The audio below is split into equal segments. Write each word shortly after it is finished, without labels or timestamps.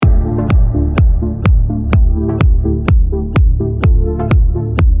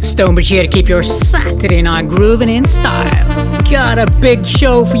StonBridge here to keep your Saturday night grooving in style. Got a big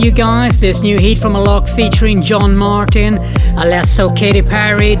show for you guys. This new heat from a lock featuring John Martin, Alesso, Katy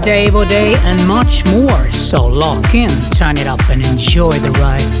Perry, Dave O'Day, and much more. So lock in, turn it up, and enjoy the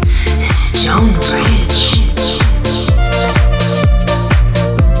ride. StonBridge.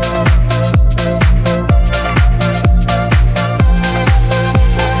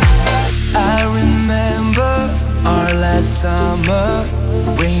 Summer,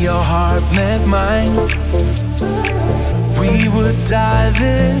 when your heart met mine, we would dive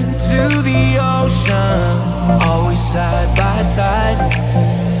into the ocean, always side by side.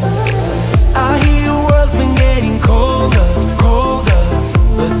 I hear your world's been getting colder, colder,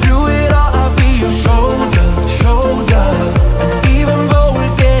 but through it all I'll be your shoulder, shoulder. And even though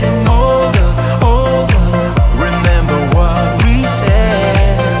we're getting older, older, remember what we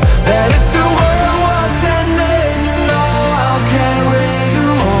said, that if the world was ending, you know I'll carry you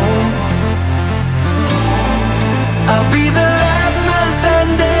home. I'll be the last man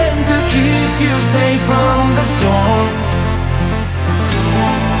standing to keep you safe from the storm.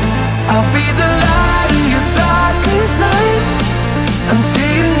 I'll be the light in your darkest night,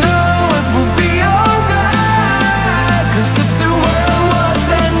 until you know it will be alright. 'Cause if the world was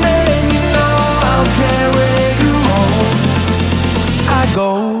ending, you know I'll carry you home. I go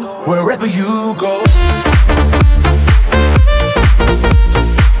wherever you go.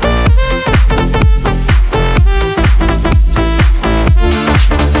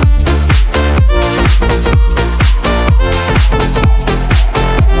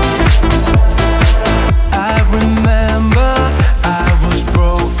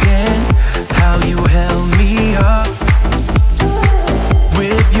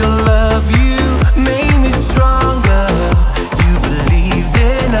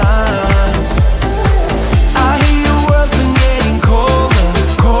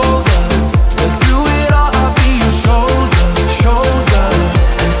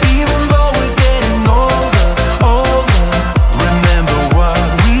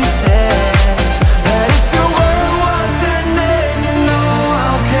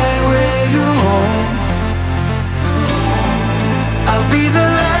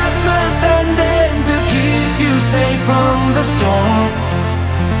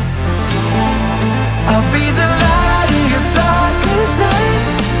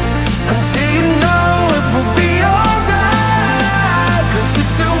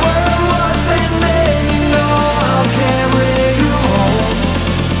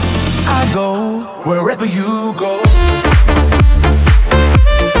 Wherever you go.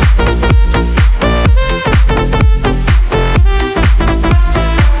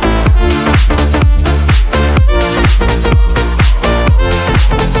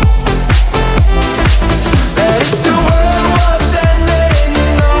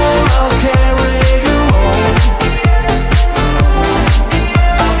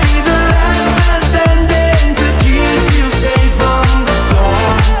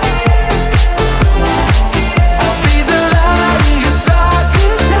 Be the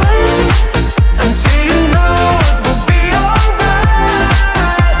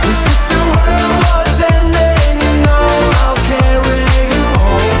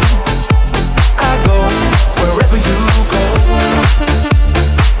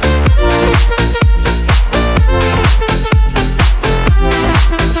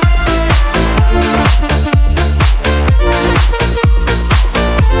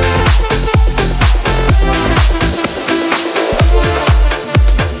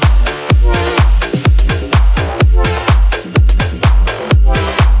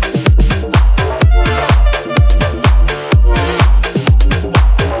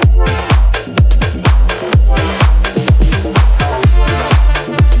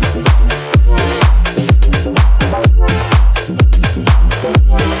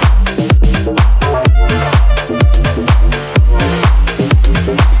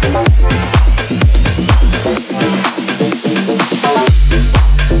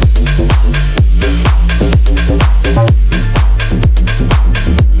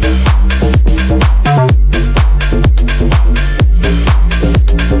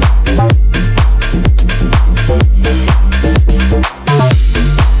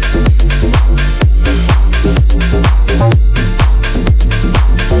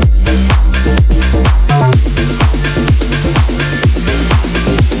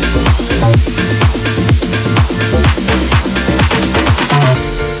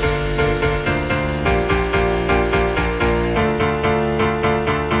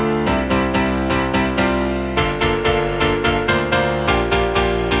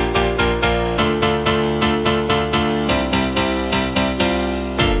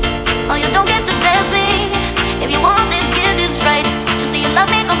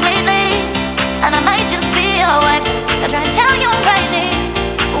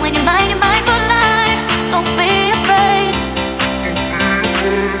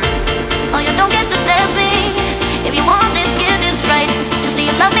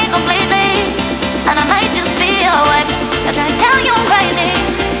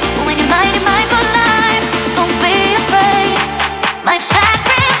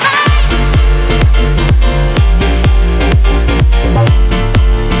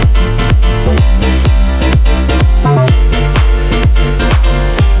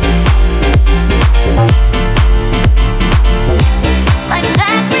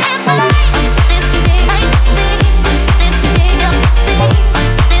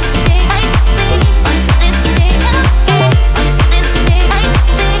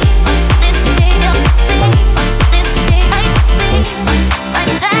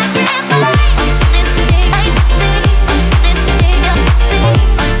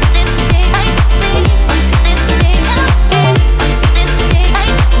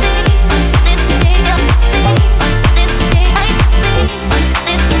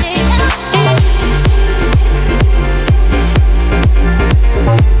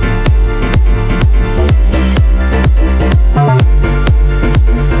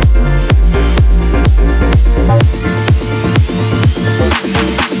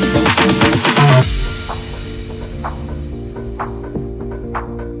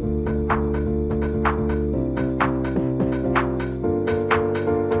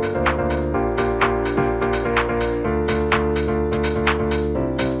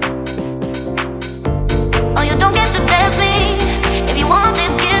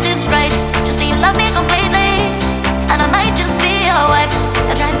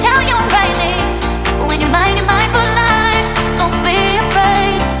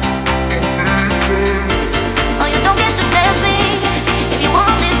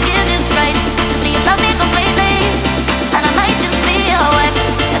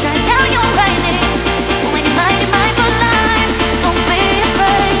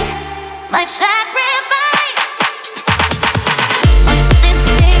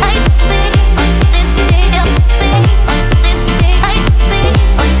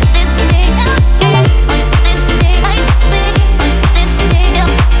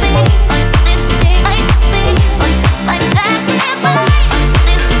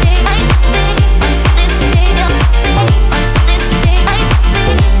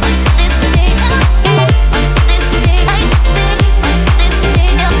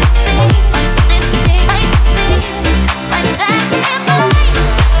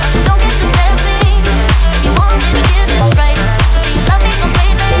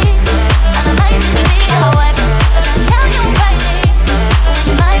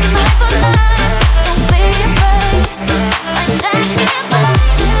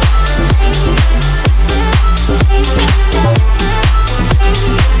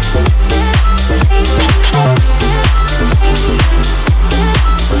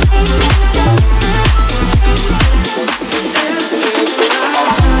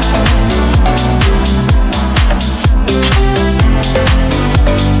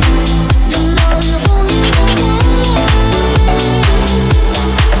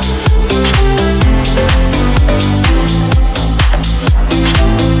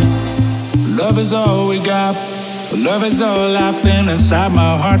is all we got. Love is all I feel inside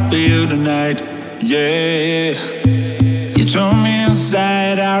my heart for you tonight. Yeah. You turn me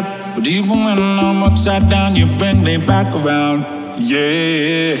inside out, but even when I'm upside down, you bring me back around.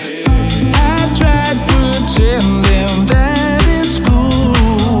 Yeah. I tried pretending that it's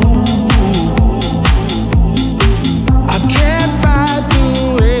cool. I can't fight the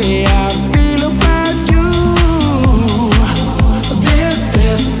way I feel about you. This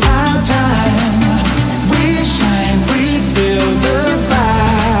is our time. We shine, we feel the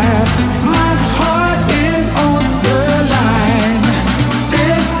fire. My heart is on the line.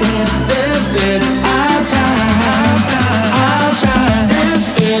 This is our time. Our time. This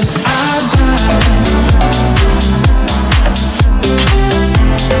is our time.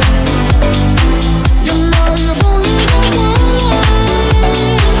 You know you've only got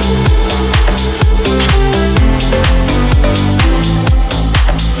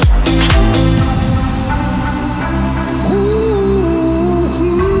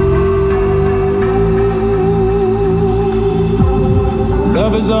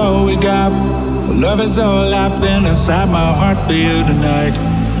Love is all we got. Love is all I feel inside my heart for you tonight.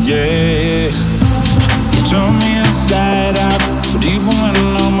 Yeah. You turn me inside out, but even when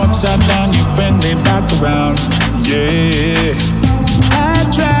I'm upside down, you bring me back around. Yeah. I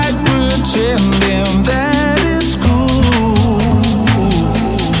tried pretending that it's cool.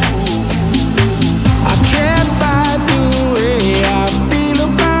 I can't fight the way I feel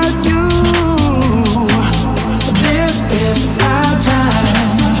about you. This is our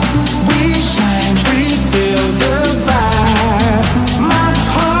time. We shine, we feel the fire. My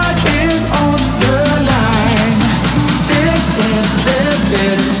heart is on the line. This is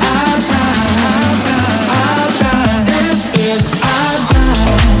our time. Our time. This is our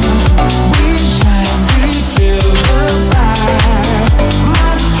time. We shine, we feel the fire.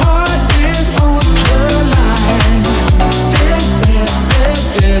 My heart is on the line. This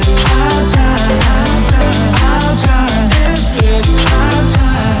is our time. Our time. This is our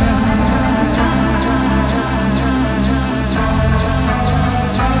time.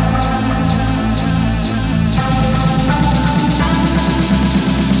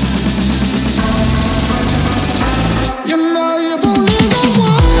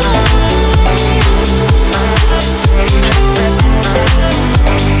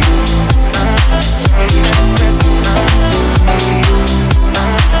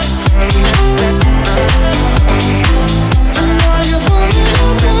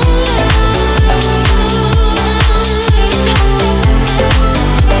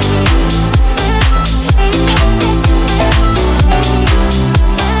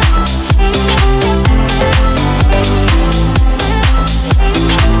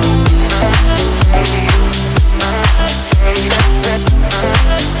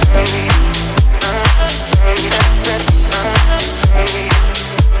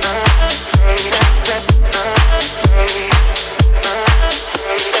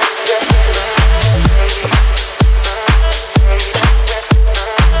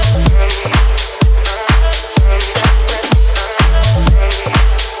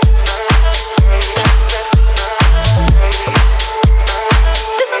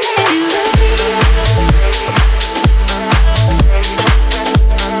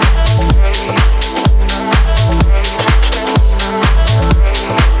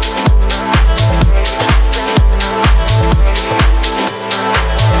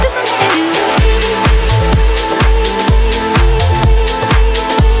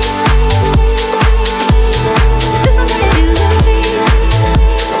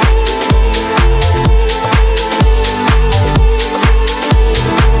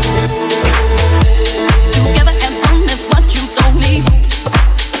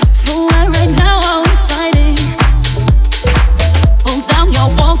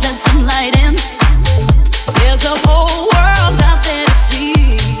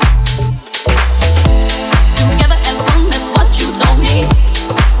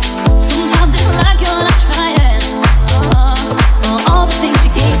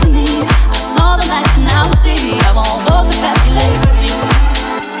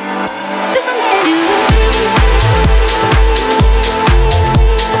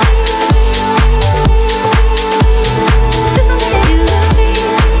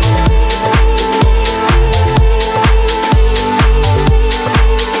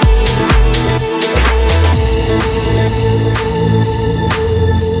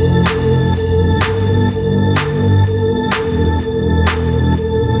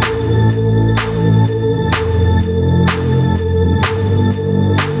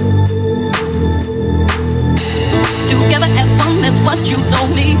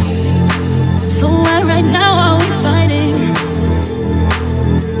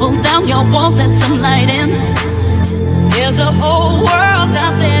 pull down your walls, let some light in. There's a whole world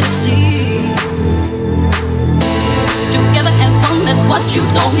out there to see. Together as one, that's what you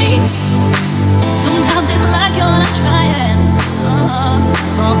told me. Sometimes it's like you're not trying.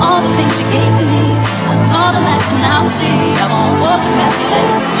 For all the things you gave to me, I saw the light and now see. I won't walk past you like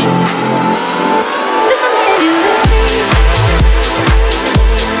me. Listen to you.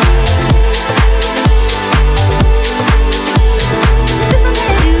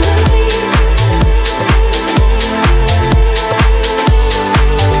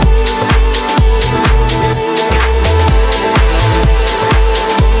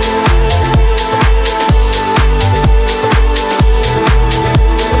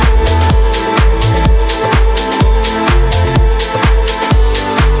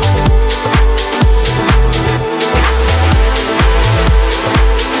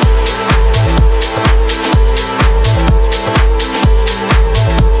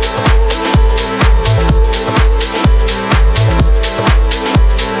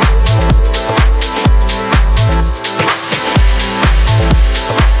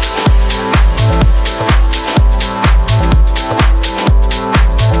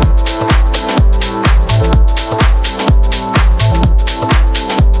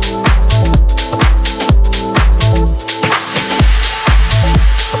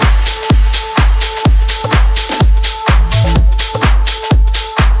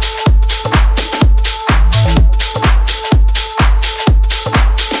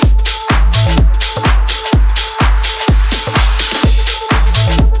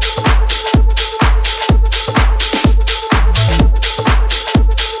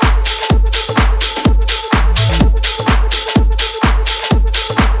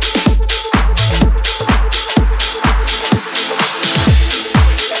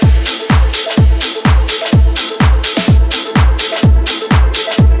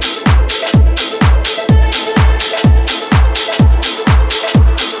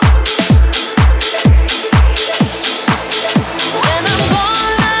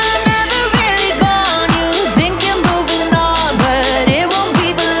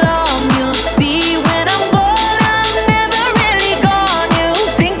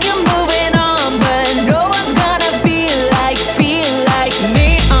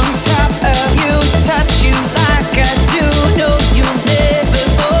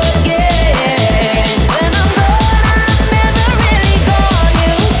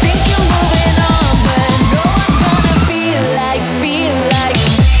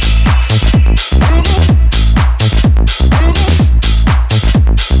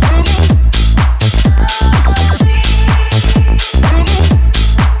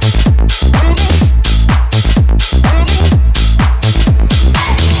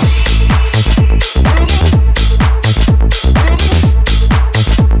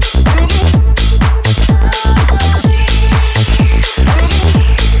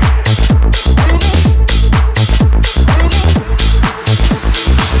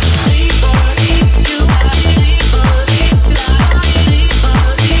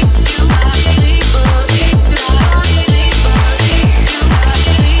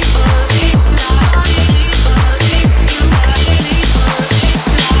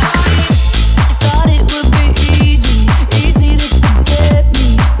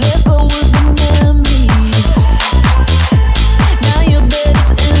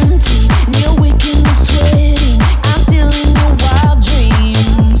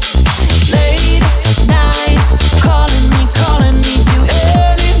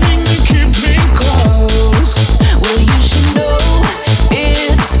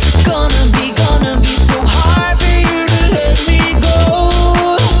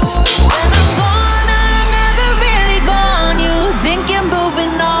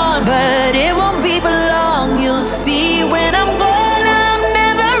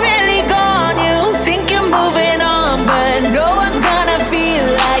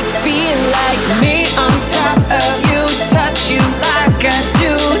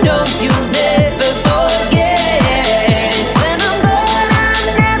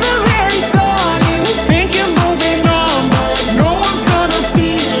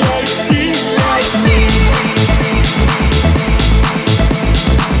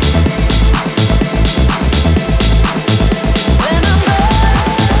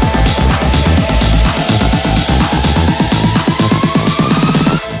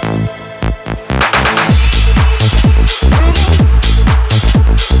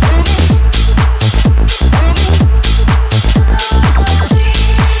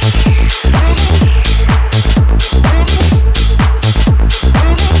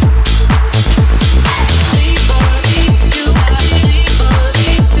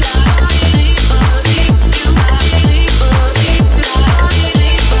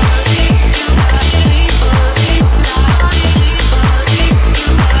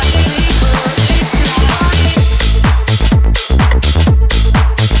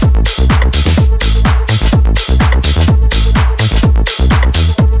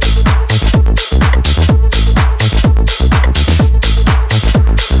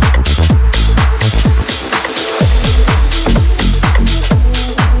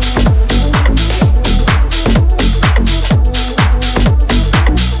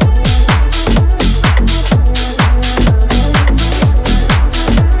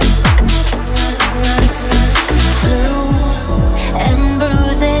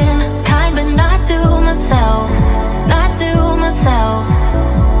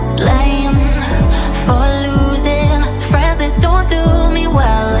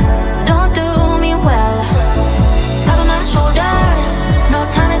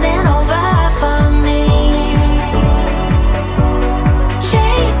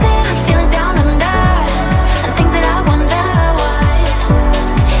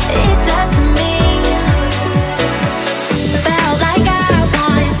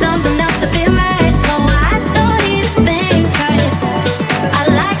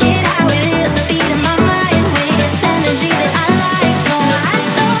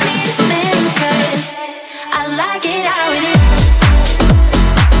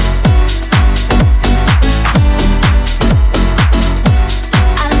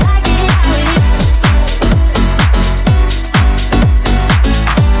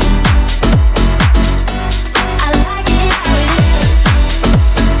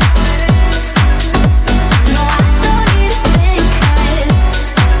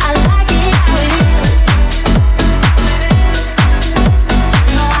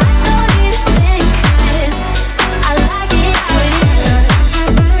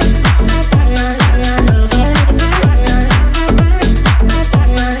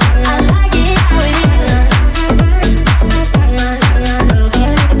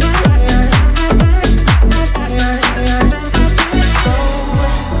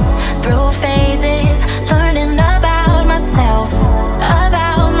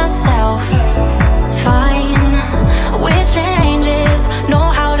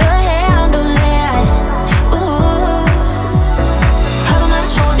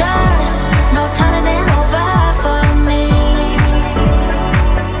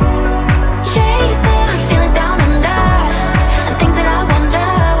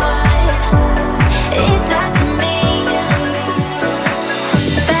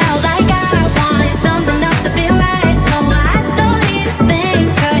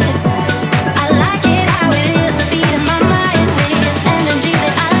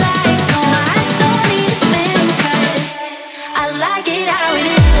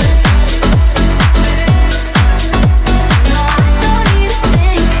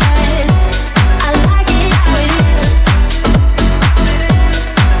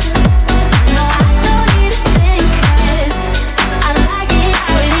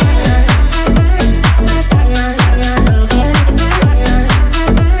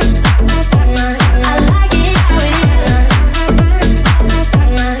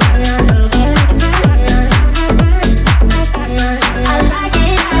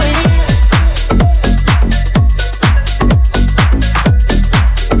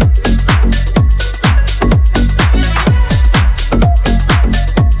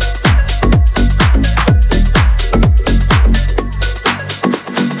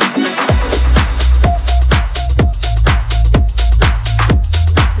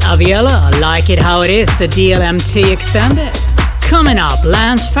 Aviella, I Like It How It Is, the DLMT extended. Coming up,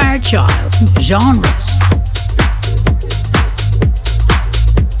 Lance Fairchild, Genres.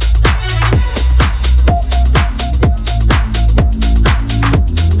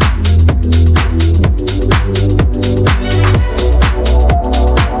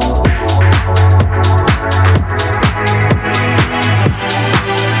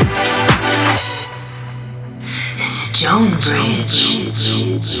 StonBridge.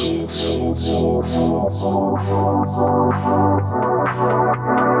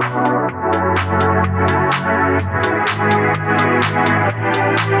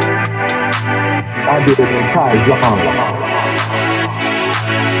 I did an entire genre.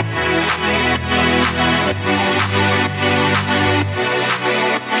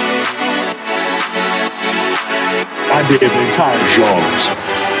 I did entire genres.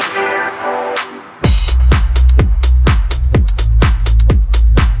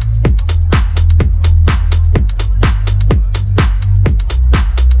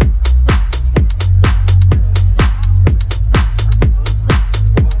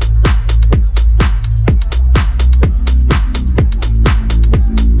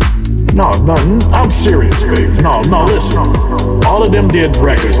 No, I'm serious, babe. No, listen. All of them did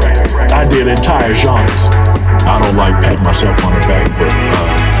records. I did entire genres. I don't like patting myself on the back, but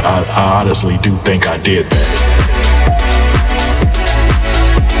I honestly do think I did that.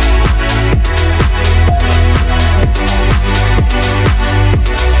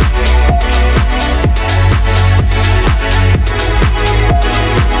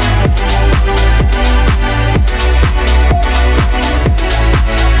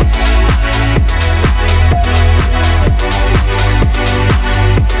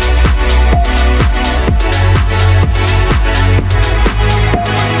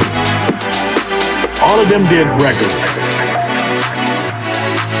 All of them did records.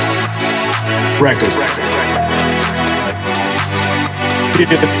 Did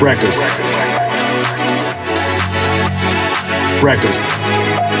records.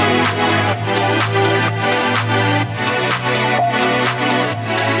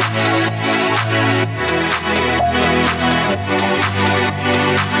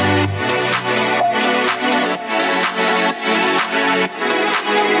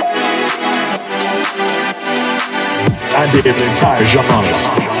 I did entire genres.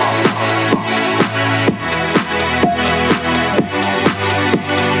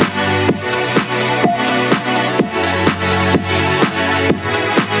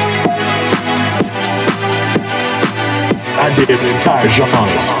 I did entire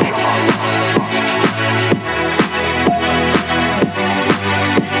genres.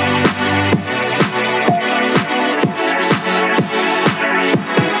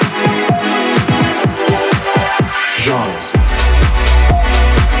 Genres.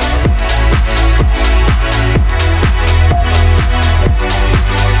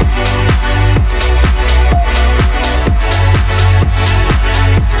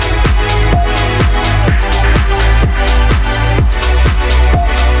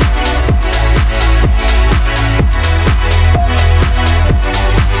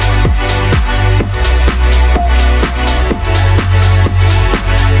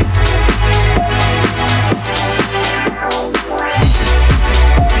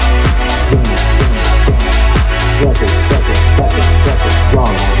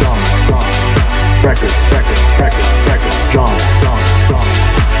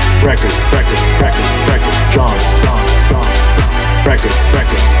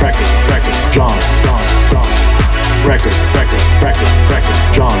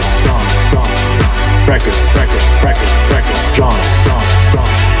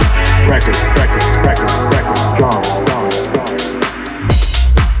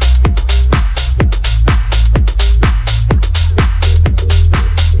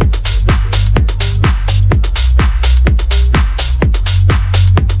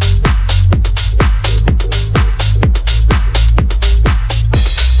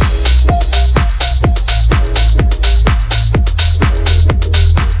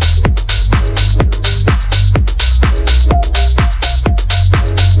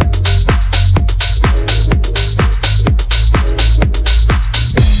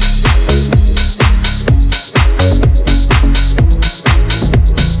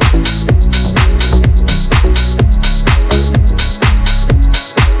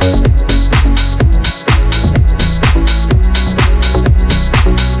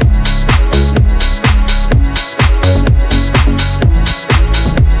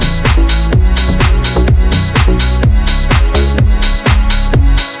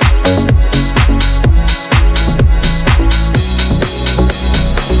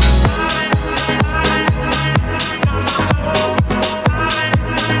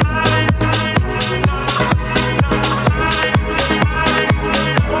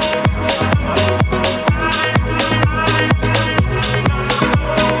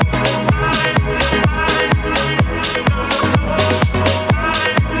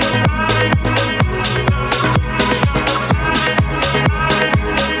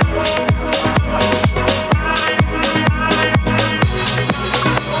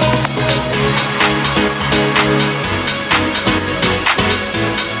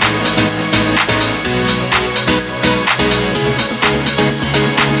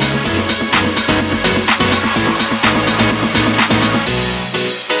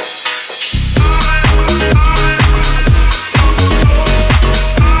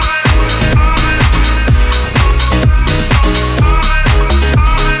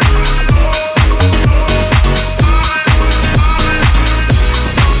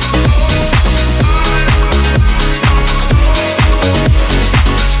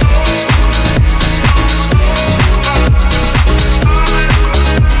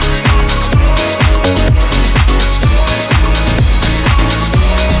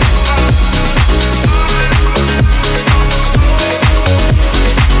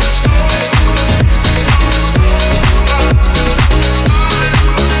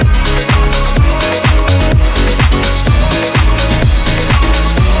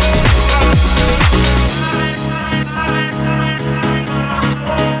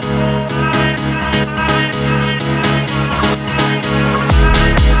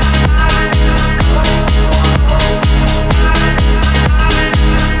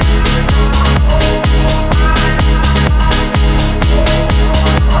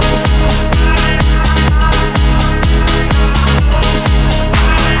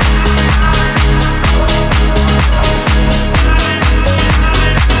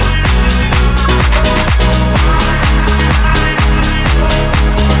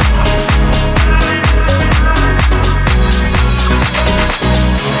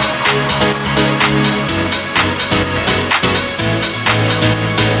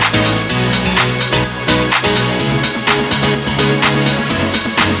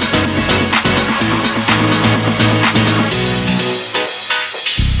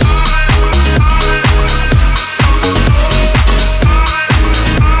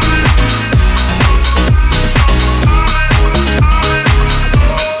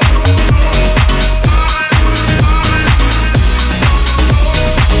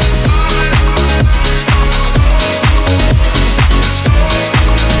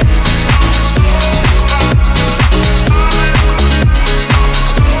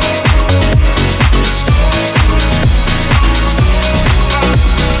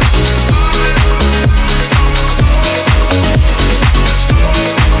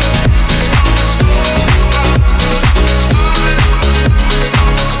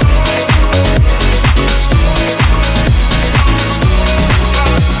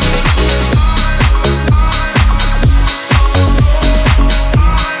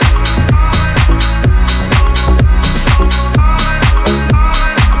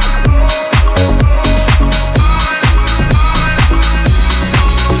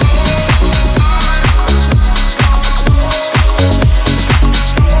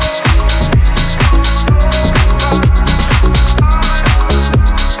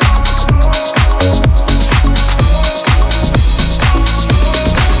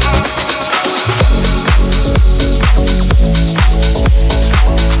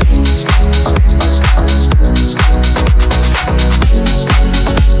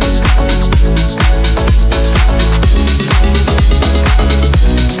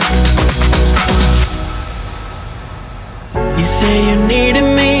 needed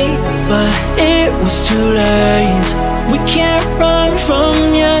me, but it was too late. We can't run from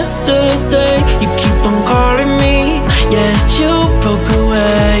yesterday. You keep on calling me, yeah, you broke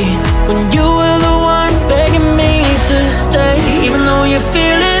away when you were the one begging me to stay. Even though you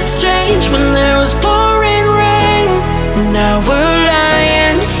feel it's changed when there was pouring rain. Now we're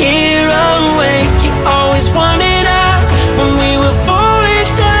lying here awake. You always wanted out when we were falling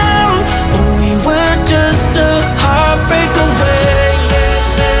down, when we were just a heartbreak away.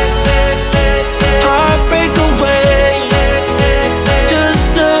 Heartbreak away.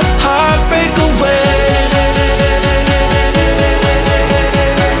 Just a heartbreak away.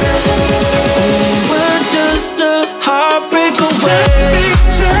 We were just a heartbreak away.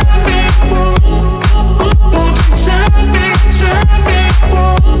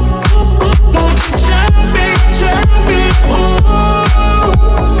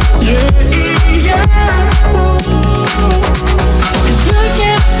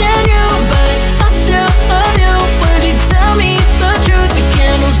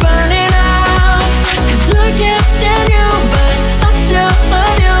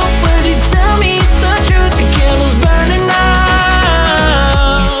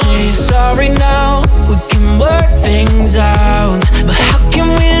 Out. But how can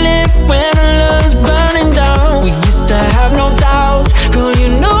we live when our love's burning down? We used to have no doubts, girl, you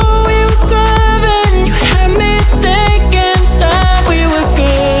know we were thriving. You had me thinking that we were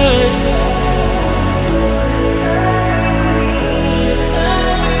good.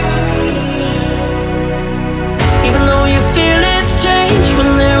 Even though you feel it's changed when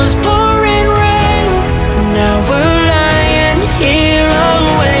there was pouring rain. Now we're lying here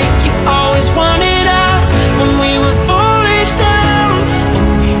awake. You always wanted out when we were falling down, when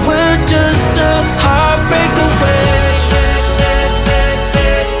we were just a heartbreak away.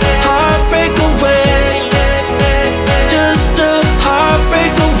 Heartbreak away. Just a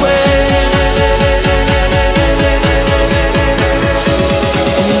heartbreak away.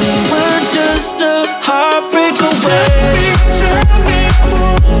 We were just a heartbreak away.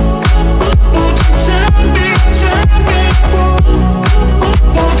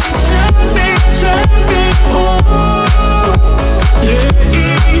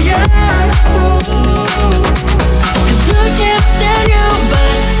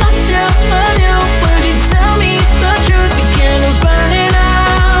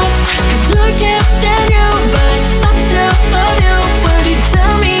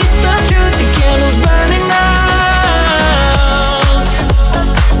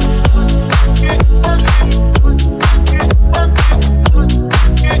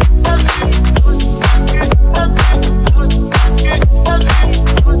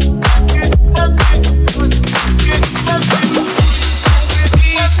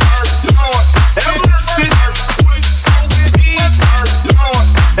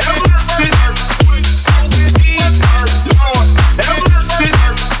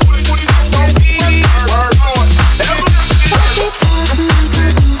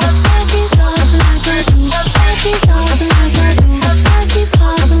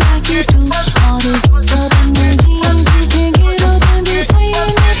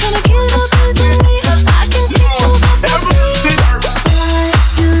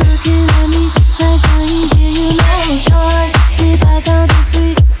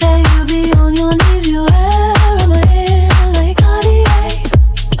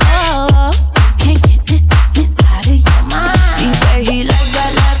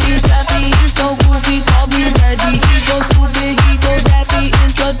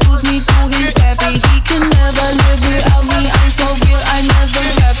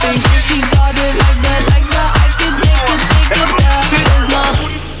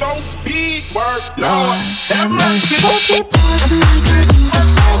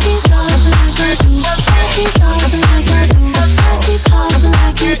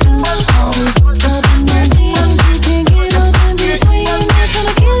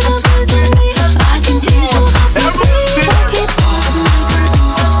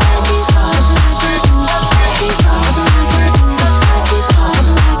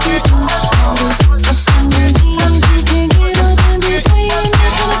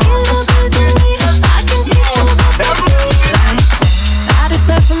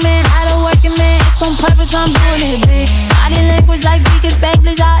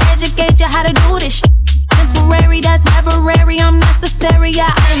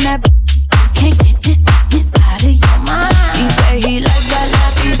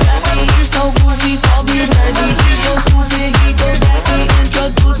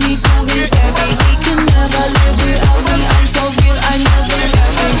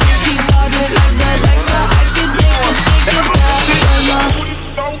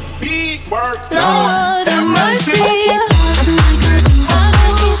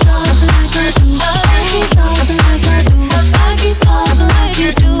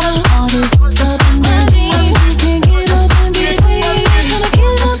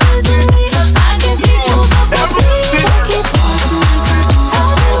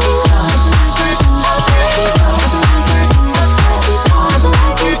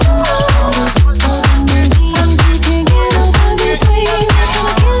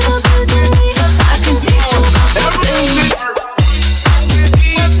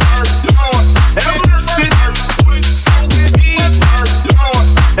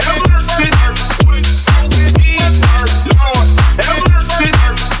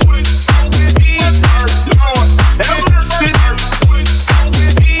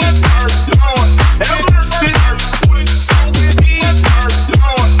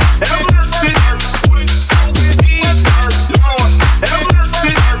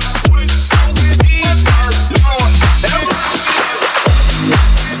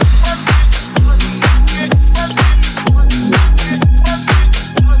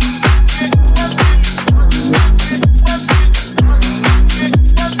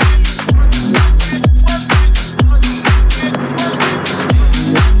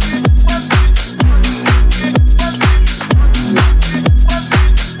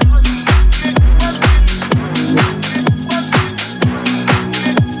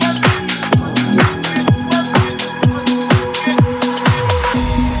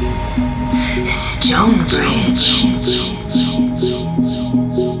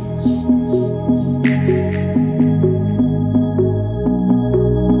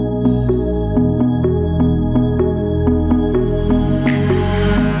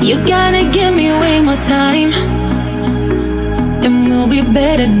 more time, and we'll be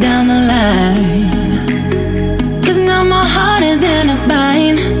better down the line. 'Cause now my heart is in a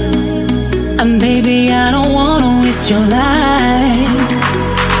bind, and baby, I don't wanna waste your life.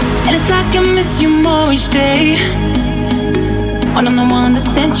 And it's like I miss you more each day, when I'm the one that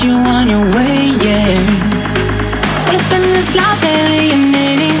sent you on your way, yeah. Well, it's been this life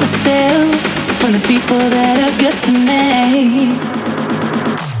alienating myself from the people that are good to me.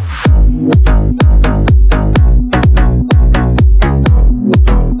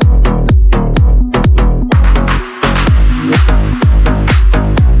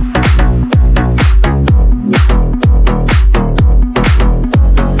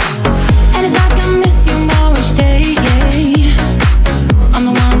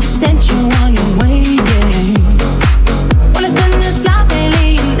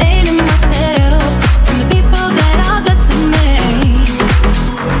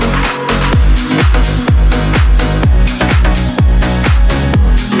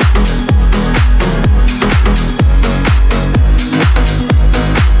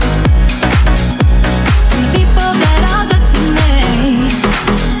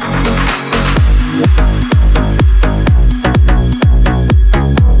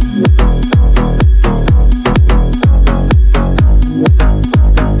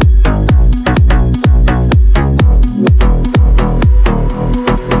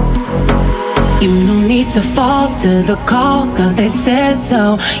 To fall to the call, 'cause they said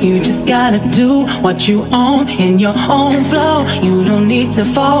so. You just gotta do what you own in your own flow. You don't need to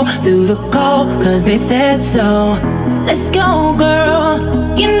fall to the call, 'cause they said so. Let's go, girl,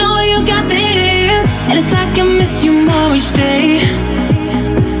 you know you got this. And it's like I miss you more each day,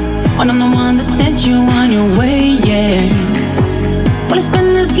 when I'm the one that sent you on your way, yeah. Well, it's been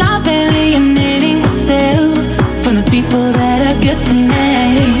this life alienating myself from the people that are good to me.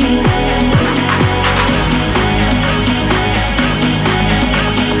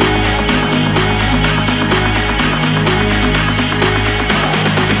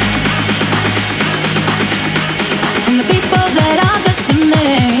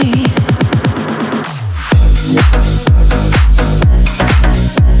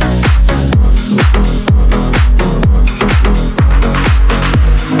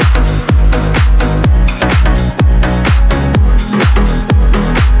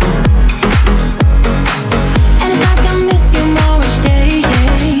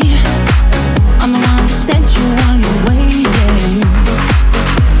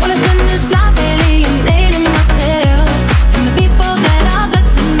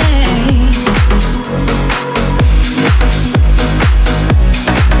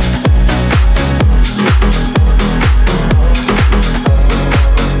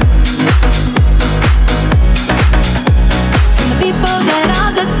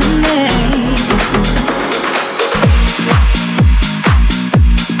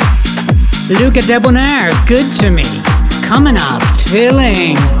 Luca Debonair, Good to Me. Coming up,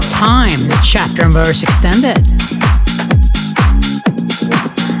 Trilling, Time, the chapter and verse extended.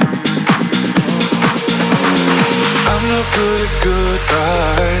 I'm not good at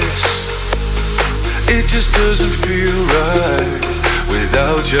goodbyes. It just doesn't feel right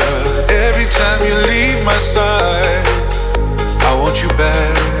without you. Every time you leave my side, I want you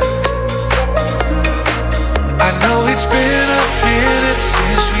back. I know it's been a minute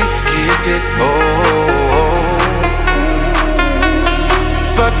since we kicked it, oh.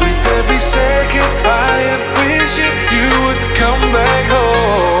 But with every second I am wishing you would come back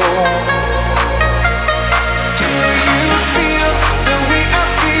home. Do you feel the way I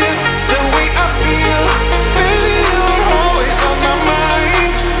feel, the way I feel? Baby, you're always on my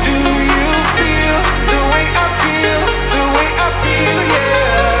mind. Do you feel the way I feel, the way I feel,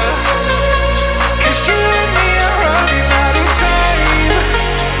 yeah? 'Cause you and me are running out of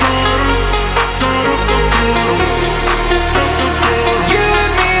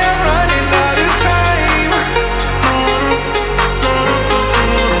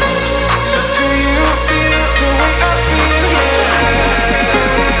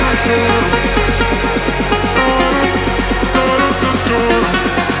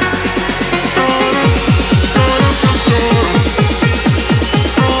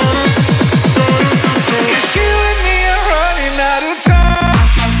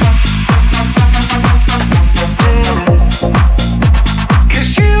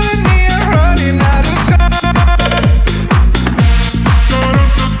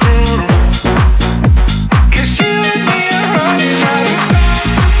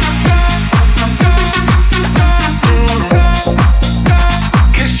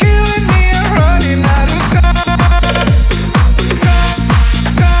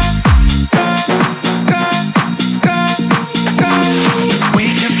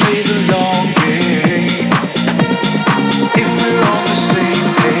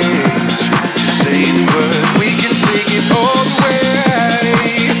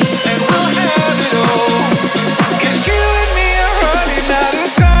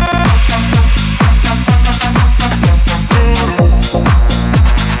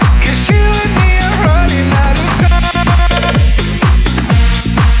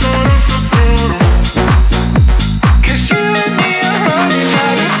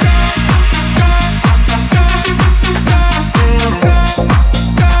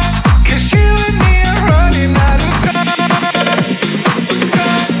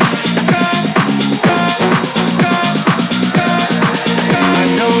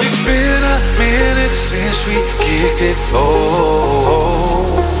wish we kicked it low.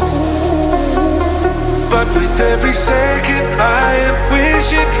 But with every second I am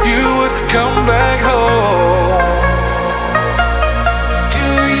wishing you would come back home. Do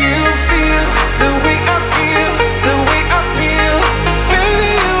you feel the way I feel, the way I feel?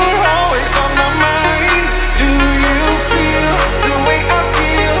 Baby, you're always on my mind. Do you feel the way I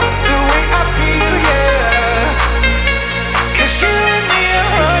feel, the way I feel, yeah? 'Cause you and me are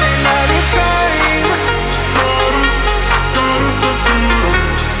running out of time.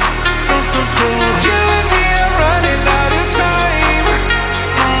 You and me are running out of time.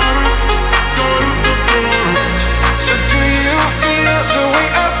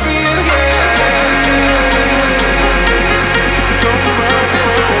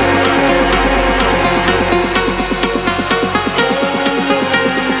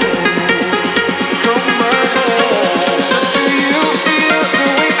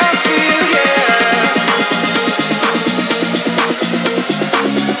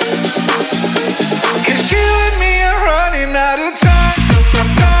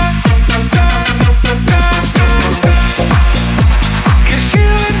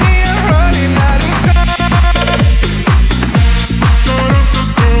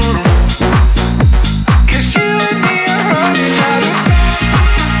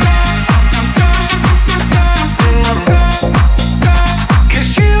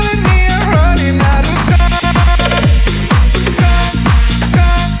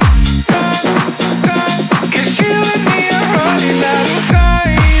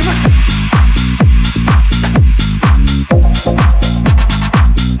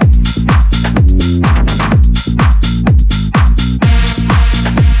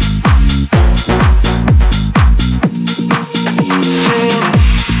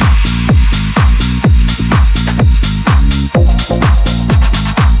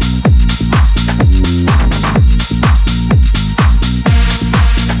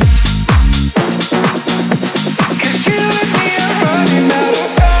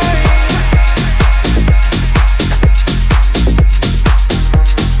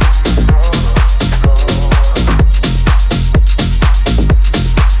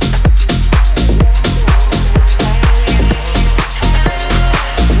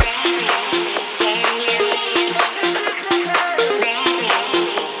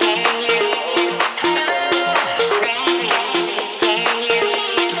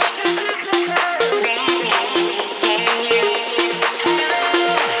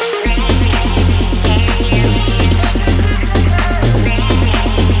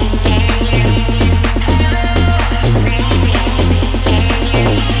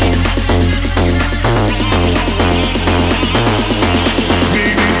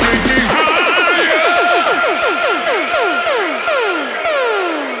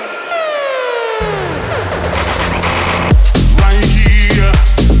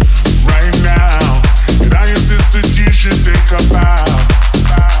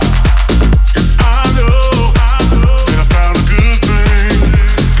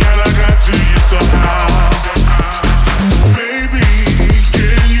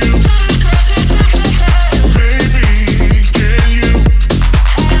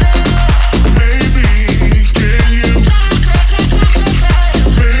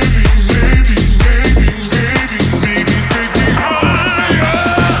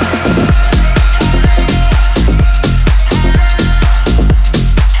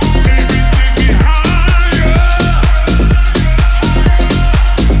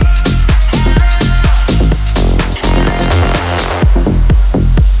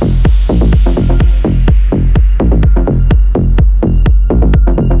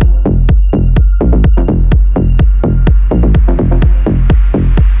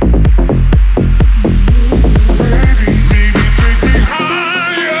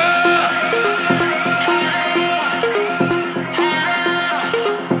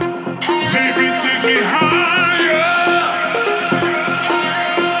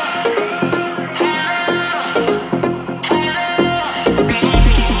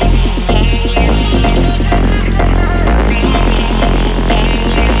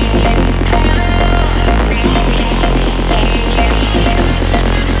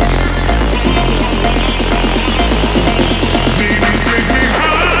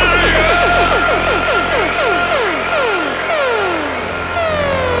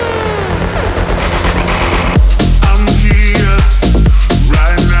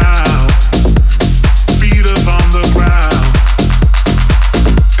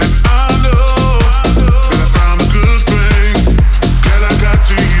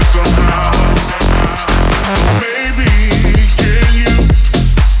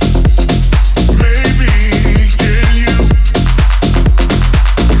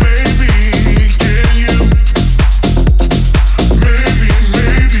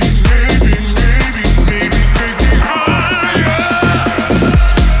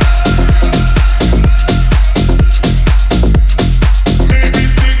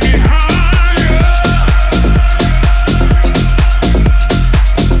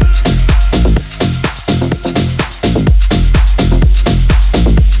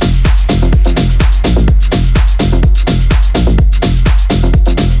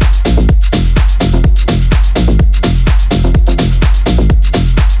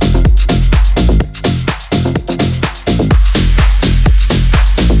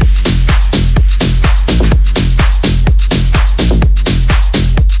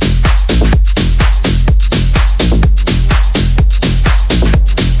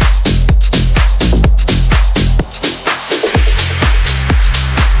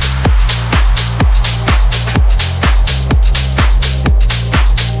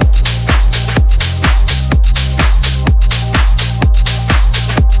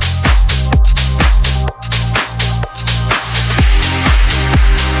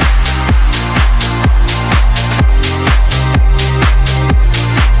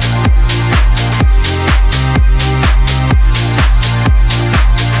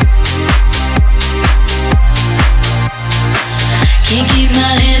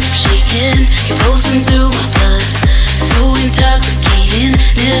 hands up shaking, you're pulsing through my blood. So intoxicating,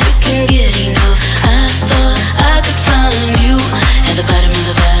 never can get enough. I thought I could find you at the bottom of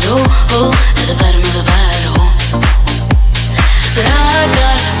the bottle, oh, at the bottom of the bottle. But I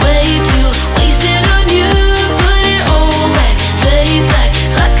got way too wasted on you. Put it all back, fade back,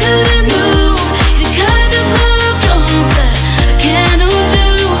 so I couldn't move. The kind of love drunk that I can't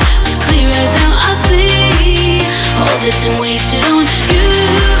undo. But clear as now I see all the time wasted on you.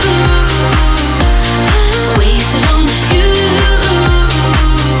 Wasted on you.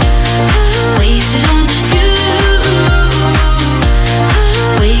 Wasted on you.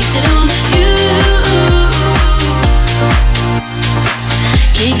 Wasted on you.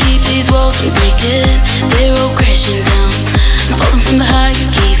 Can't keep these walls from breaking, they're all crashing down. I'm falling from the high you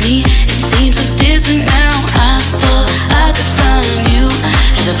gave me, it seems so distant now. I thought I could find you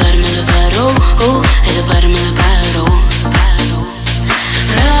at the bottom of the bottle, oh, at the bottom of the bottle.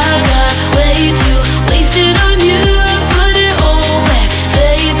 But I got way too wasted on you. Put it all back,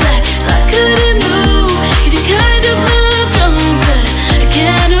 fade back, so I couldn't move. You're the kind of love drunk that I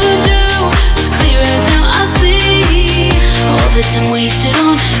can't undo. But clear as now I see all the time wasted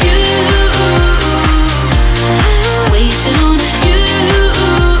on you. Wasted on you.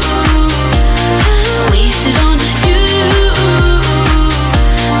 Wasted on you.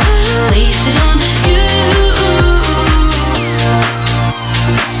 Wasted on you.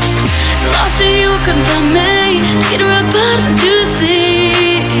 So lost till you couldn't find me to get rock bottom to see.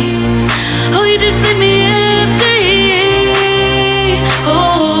 All you did was leave me empty.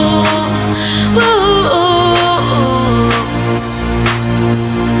 Oh, whoa.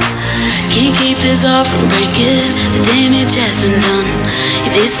 Can't keep this off from breaking, the damage has been done.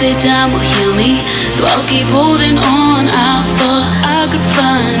 Yeah, they say time will heal me, so I'll keep holding on. I thought I could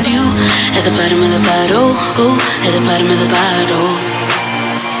find you at the bottom of the bottle, oh, at the bottom of the bottle.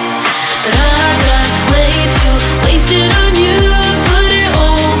 But I got way too wasted on you. Put it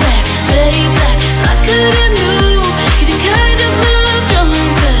all back, fade back, so I couldn't move. You're the kind of love drunk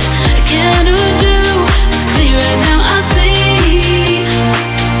that I can't undo. Clear as now I see.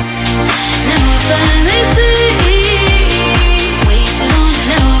 Now I finally see. Wasted on.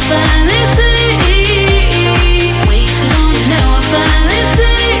 Now I finally see. Wasted on. Now I finally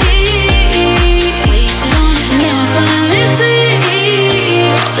see. Wasted on. Now I finally see.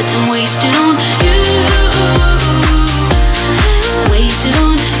 All the time wasted on you. Wasted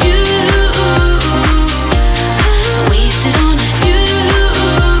on you. Wasted on you.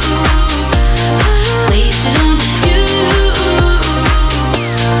 Wasted on you.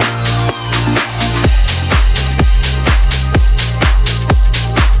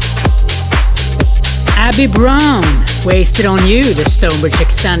 Abby Brown, Wasted on You, the StonBridge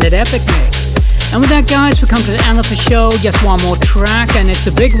Extended Epic Mix. And with that, guys, we come to the end of the show. Just one more track, and it's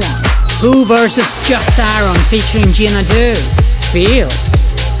a big one. Who versus Just Aaron featuring Gina Do. Feels.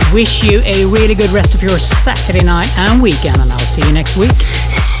 Wish you a really good rest of your Saturday night and weekend, and I'll see you next week.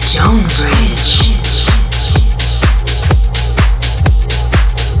 StonBridge.